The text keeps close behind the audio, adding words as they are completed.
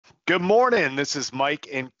Good morning. This is Mike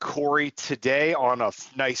and Corey today on a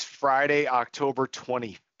nice Friday, October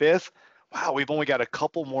 25th. Wow, we've only got a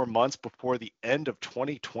couple more months before the end of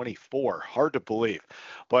 2024. Hard to believe.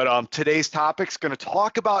 But today's topic's going to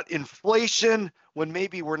talk about inflation when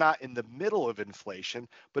maybe we're not in the middle of inflation,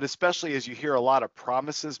 but especially as you hear a lot of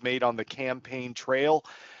promises made on the campaign trail.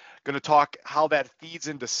 Going to talk how that feeds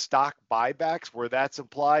into stock buybacks, where that's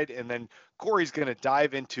applied, and then Corey's going to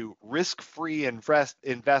dive into risk-free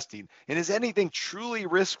investing. And is anything truly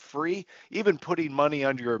risk-free? Even putting money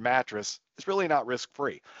under your mattress is really not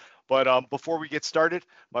risk-free. But before we get started,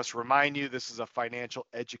 must remind you this is a financial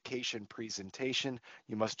education presentation.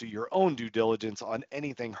 You must do your own due diligence on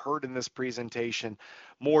anything heard in this presentation.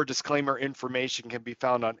 More disclaimer information can be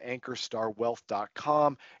found on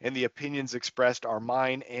ankerstarwealth.com, and the opinions expressed are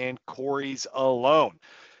mine and Corey's alone.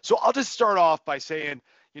 So I'll just start off by saying,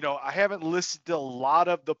 I haven't listened to a lot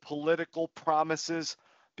of the political promises,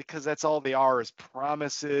 because that's all they are, is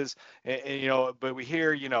promises. And but we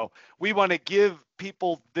hear, we want to give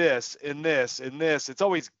people this and this and this. It's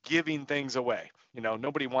always giving things away.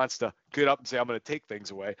 Nobody wants to get up and say, I'm going to take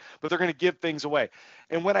things away, but they're going to give things away.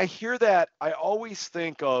 And when I hear that, I always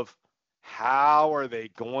think of, how are they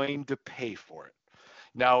going to pay for it?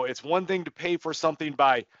 Now, it's one thing to pay for something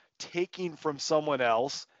by taking from someone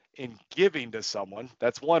else and giving to someone.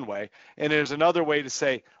 That's one way. And there's another way to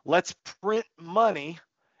say, let's print money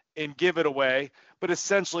and give it away, but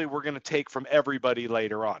essentially we're going to take from everybody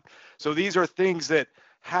later on. So these are things that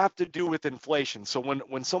have to do with inflation. So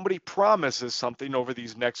when somebody promises something over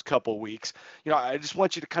these next couple weeks, I just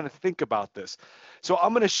want you to kind of think about this. So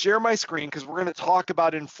I'm going to share my screen because we're going to talk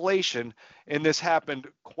about inflation, and this happened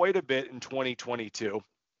quite a bit in 2022.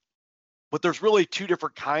 But there's really two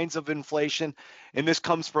different kinds of inflation, and this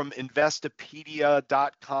comes from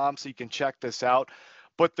Investopedia.com, so you can check this out.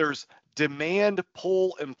 But there's demand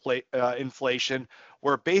pull inflation,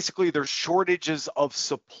 where basically there's shortages of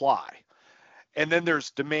supply. And then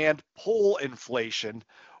there's demand pull inflation,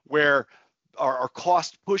 where our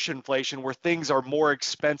cost push inflation, where things are more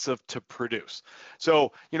expensive to produce.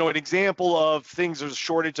 So, an example of things, there's a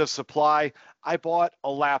shortage of supply. I bought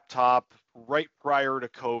a laptop right prior to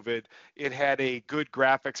COVID. It had a good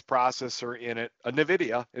graphics processor in it, a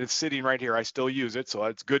NVIDIA, and it's sitting right here. I still use it, so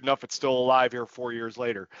it's good enough it's still alive here 4 years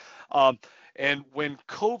later. And when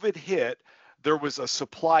COVID hit, there was a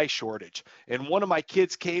supply shortage. And one of my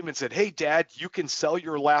kids came and said, hey, Dad, you can sell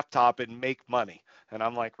your laptop and make money. And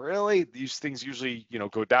I'm like, really? These things usually,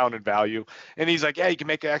 go down in value. And he's like, yeah, you can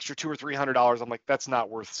make an extra $200 or $300. I'm like, that's not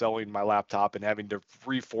worth selling my laptop and having to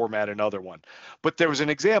reformat another one. But there was an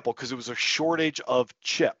example, because it was a shortage of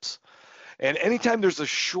chips. And anytime there's a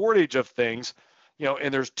shortage of things,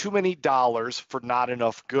 and there's too many dollars for not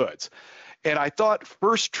enough goods. And I thought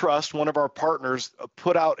First Trust, one of our partners,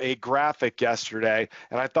 put out a graphic yesterday,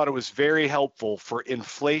 and I thought it was very helpful for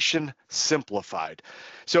inflation simplified.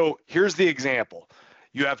 So here's the example.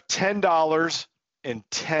 You have $10 and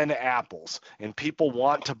 10 apples, and people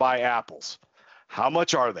want to buy apples. How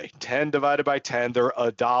much are they? 10 divided by 10, they're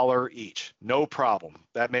 $1 each. No problem.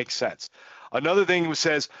 That makes sense. Another thing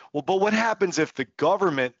says, well, but what happens if the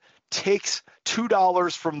government takes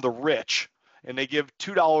 $2 from the rich and they give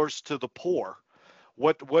 $2 to the poor?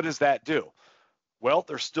 What does that do? Well,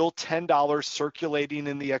 there's still $10 circulating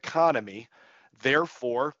in the economy.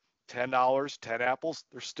 Therefore, $10, 10 apples,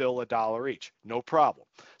 they're still $1 each. No problem.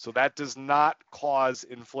 So that does not cause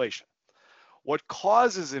inflation. What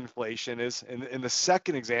causes inflation is, in the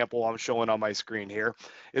second example I'm showing on my screen here,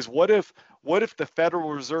 is what if the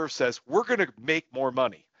Federal Reserve says, we're going to make more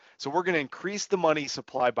money. So we're going to increase the money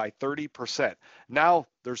supply by 30%. Now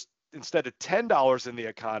there's, instead of $10 in the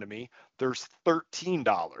economy, there's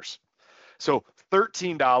 $13. So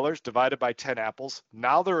 $13 divided by 10 apples,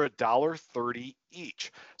 now they're $1.30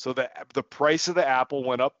 each. So the price of the apple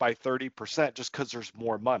went up by 30% just because there's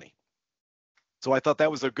more money. So I thought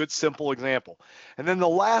that was a good, simple example. And then the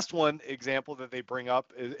last one example that they bring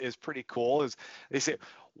up is pretty cool. Is they say,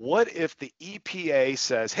 what if the EPA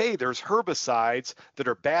says, hey, there's herbicides that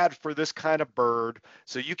are bad for this kind of bird,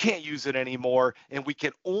 so you can't use it anymore, and we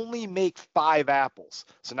can only make 5 apples.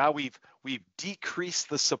 So now we've decreased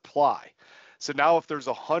the supply. So now if there's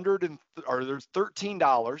there's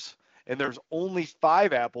 $13 and there's only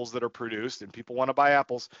 5 apples that are produced and people want to buy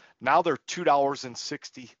apples, now they're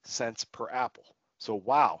 $2.60 per apple. So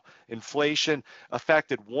wow, inflation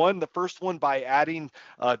affected the first one by adding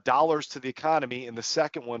dollars to the economy, and the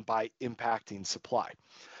second one by impacting supply.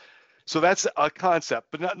 So that's a concept.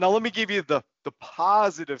 But now let me give you the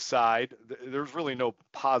positive side. There's really no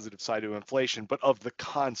positive side to inflation, but of the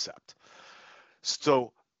concept.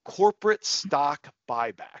 So corporate stock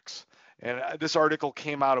buybacks. And this article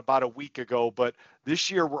came out about a week ago, but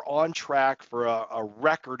this year we're on track for a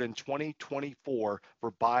record in 2024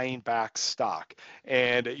 for buying back stock.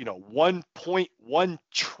 And, $1.1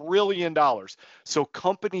 trillion. So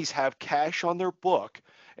companies have cash on their book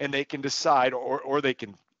and they can decide, or they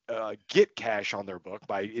can get cash on their book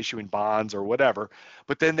by issuing bonds or whatever,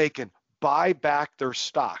 but then they can buy back their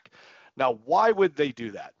stock. Now, why would they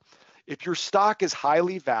do that? If your stock is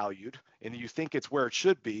highly valued and you think it's where it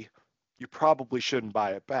should be, you probably shouldn't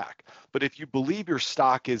buy it back. But if you believe your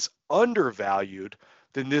stock is undervalued,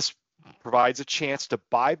 then this provides a chance to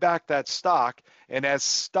buy back that stock. And as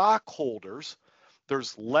stockholders,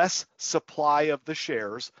 there's less supply of the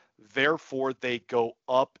shares, therefore they go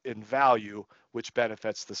up in value, which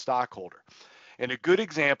benefits the stockholder. And a good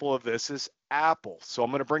example of this is Apple. So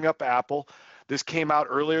I'm going to bring up Apple. This came out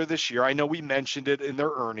earlier this year. I know we mentioned it in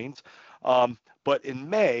their earnings, but in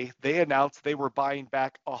May, they announced they were buying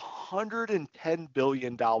back $110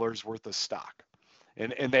 billion worth of stock.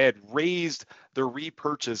 And they had raised their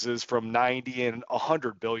repurchases from 90 and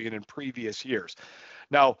 100 billion in previous years.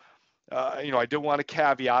 Now, I do want to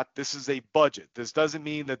caveat, this is a budget. This doesn't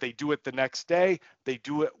mean that they do it the next day. They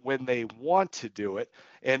do it when they want to do it.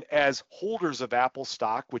 And as holders of Apple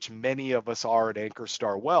stock, which many of us are at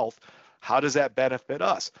Ankerstar Wealth, how does that benefit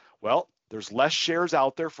us? Well, there's less shares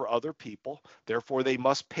out there for other people. Therefore, they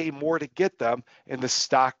must pay more to get them, and the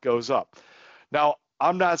stock goes up. Now,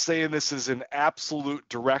 I'm not saying this is an absolute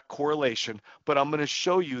direct correlation, but I'm going to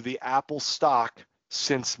show you the Apple stock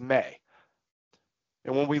since May.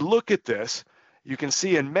 And when we look at this, you can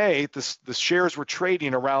see in May, the shares were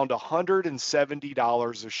trading around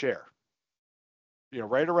 $170 a share.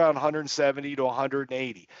 Right around 170 to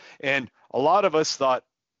 180. And a lot of us thought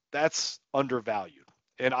that's undervalued.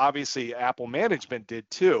 And obviously Apple management did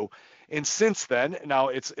too. And since then, now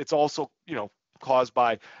it's also, caused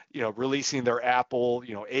by, releasing their Apple,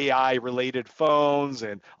 AI related phones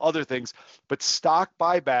and other things. But stock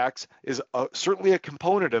buybacks is certainly a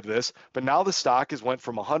component of this. But now the stock has went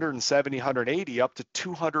from 170, 180 up to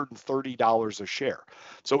 $230 a share.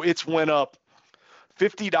 So it's went up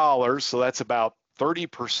 $50. So that's about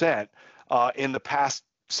 30% in the past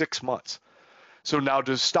 6 months. So now,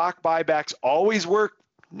 does stock buybacks always work?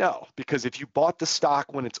 No, because if you bought the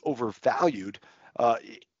stock when it's overvalued,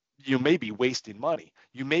 you may be wasting money.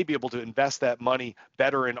 You may be able to invest that money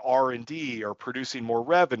better in R&D or producing more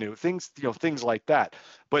revenue, things like that.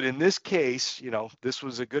 But in this case, this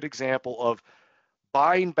was a good example of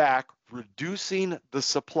buying back, reducing the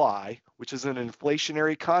supply, which is an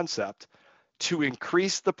inflationary concept, to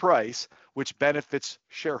increase the price, which benefits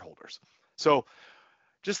shareholders. So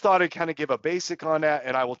just thought I'd kind of give a basic on that,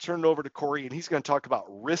 and I will turn it over to Corey, and he's going to talk about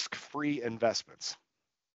risk-free investments.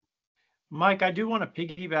 Mike, I do want to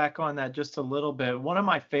piggyback on that just a little bit. One of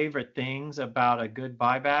my favorite things about a good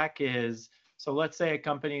buyback is, so let's say a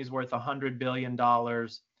company is worth $100 billion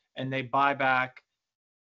and they buy back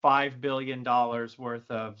 $5 billion worth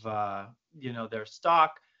of their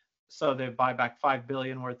stock. So they buy back $5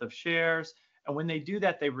 billion worth of shares. And when they do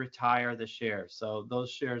that, they retire the shares. So those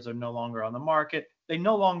shares are no longer on the market. They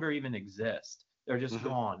no longer even exist. They're just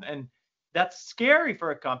gone. And that's scary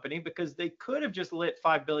for a company because they could have just lit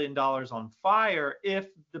 $5 billion on fire if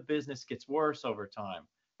the business gets worse over time.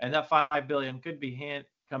 And that $5 billion could be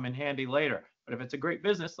come in handy later. But if it's a great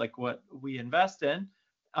business like what we invest in,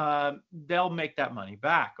 they'll make that money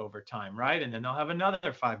back over time, right? And then they'll have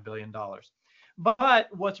another $5 billion. But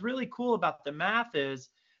what's really cool about the math is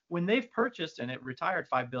when they've purchased and it retired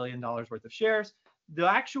 $5 billion worth of shares, the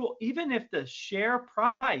actual, even if the share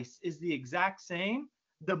price is the exact same,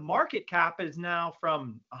 the market cap is now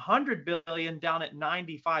from 100 billion down at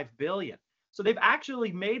 95 billion. So they've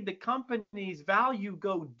actually made the company's value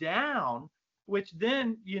go down, which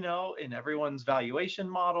then, in everyone's valuation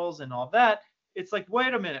models and all that, it's like,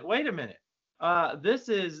 wait a minute. This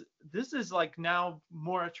is like now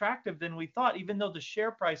more attractive than we thought, even though the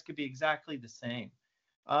share price could be exactly the same.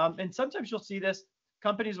 And sometimes you'll see this,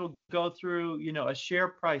 companies will go through, a share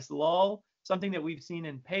price lull, something that we've seen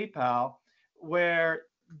in PayPal, where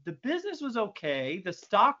the business was okay, the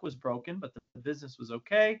stock was broken, but the business was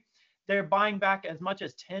okay. They're buying back as much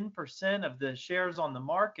as 10% of the shares on the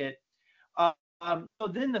market. So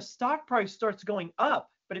then the stock price starts going up.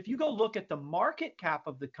 But if you go look at the market cap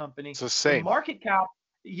of the company, it's the same.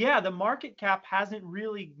 The market cap hasn't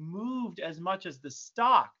really moved as much as the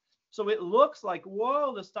stock. So it looks like,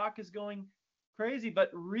 whoa, the stock is going crazy, but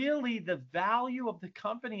really the value of the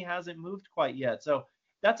company hasn't moved quite yet. So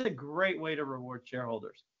that's a great way to reward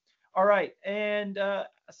shareholders. All right, and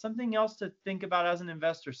something else to think about as an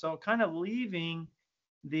investor. So kind of leaving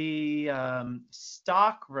the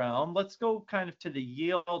stock realm, let's go kind of to the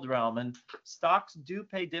yield realm. And stocks do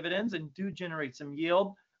pay dividends and do generate some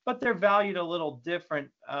yield, but they're valued a little different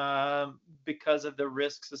because of the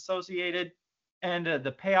risks associated and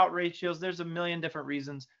the payout ratios. There's a million different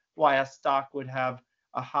reasons why a stock would have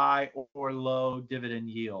a high or low dividend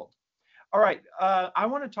yield. All right, I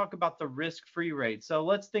want to talk about the risk-free rate. So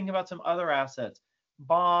let's think about some other assets: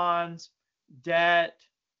 bonds, debt,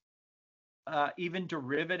 even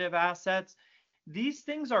derivative assets. These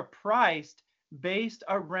things are priced based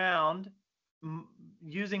around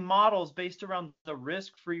using models based around the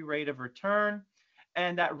risk-free rate of return.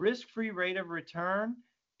 And that risk-free rate of return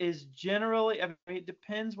is generally, I mean, it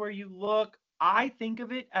depends where you look. I think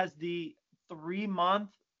of it as the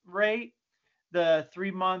 3-month rate, the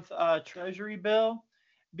 3-month treasury bill,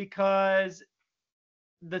 because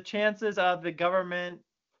the chances of the government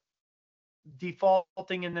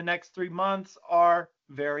defaulting in the next 3 months are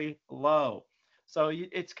very low. So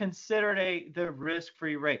it's considered the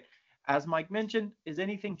risk-free rate. As Mike mentioned, is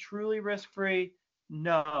anything truly risk-free?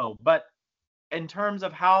 No. But in terms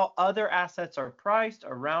of how other assets are priced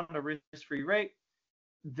around a risk-free rate,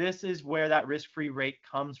 this is where that risk-free rate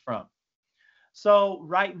comes from. So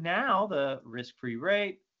right now, the risk-free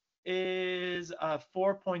rate is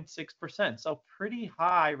 4.6%. So pretty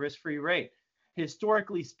high risk-free rate.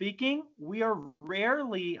 Historically speaking, we are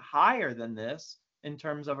rarely higher than this in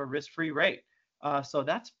terms of a risk-free rate. So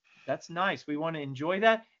that's nice. We want to enjoy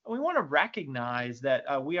that, and we want to recognize that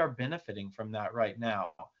we are benefiting from that right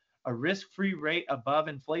now. A risk-free rate above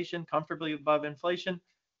inflation, comfortably above inflation,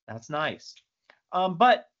 that's nice.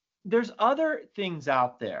 But there's other things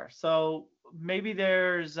out there. So maybe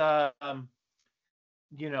there's,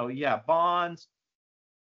 bonds,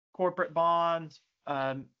 corporate bonds,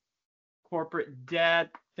 corporate debt,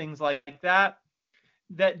 things like that,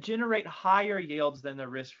 that generate higher yields than the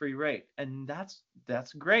risk-free rate. And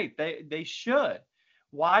that's great. They should.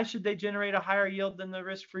 Why should they generate a higher yield than the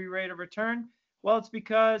risk-free rate of return? Well, it's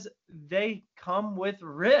because they come with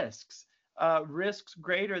risks, risks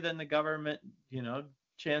greater than the government,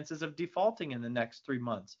 chances of defaulting in the next 3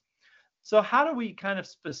 months. So how do we kind of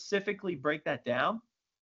specifically break that down?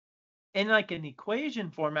 In like an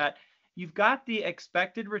equation format, you've got the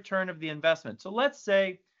expected return of the investment. So let's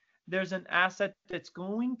say there's an asset that's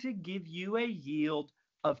going to give you a yield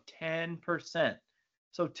of 10%.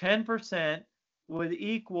 So 10% would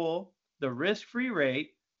equal the risk-free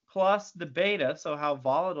rate plus the beta, so how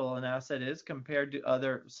volatile an asset is compared to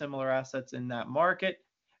other similar assets in that market.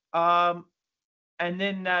 And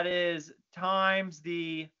then that is times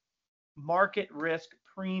the market risk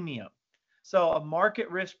premium. So a market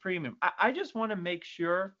risk premium. I just want to make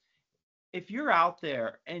sure, if you're out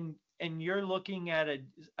there and you're looking at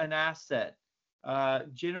an asset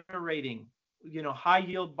generating, high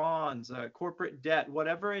yield bonds, corporate debt,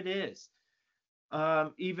 whatever it is,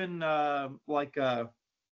 even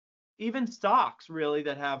even stocks really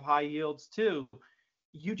that have high yields too,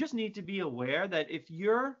 you just need to be aware that if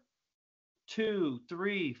you're 2,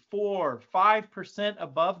 3, 4, 5%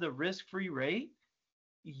 above the risk-free rate,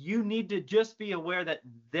 you need to just be aware that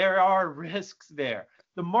there are risks there.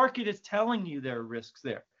 The market is telling you there are risks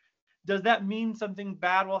there. Does that mean something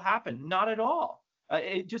bad will happen? Not at all.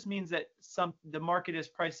 It just means that the market is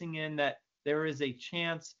pricing in that there is a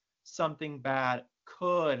chance something bad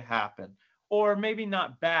could happen. Or maybe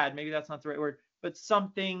not bad, maybe that's not the right word, but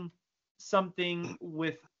something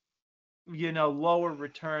with lower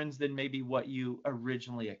returns than maybe what you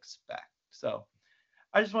originally expect. So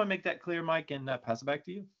I just want to make that clear, Mike, and pass it back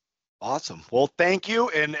to you. Awesome. Well, thank you,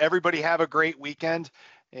 and everybody have a great weekend,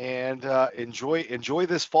 and enjoy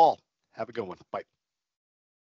this fall. Have a good one. Bye.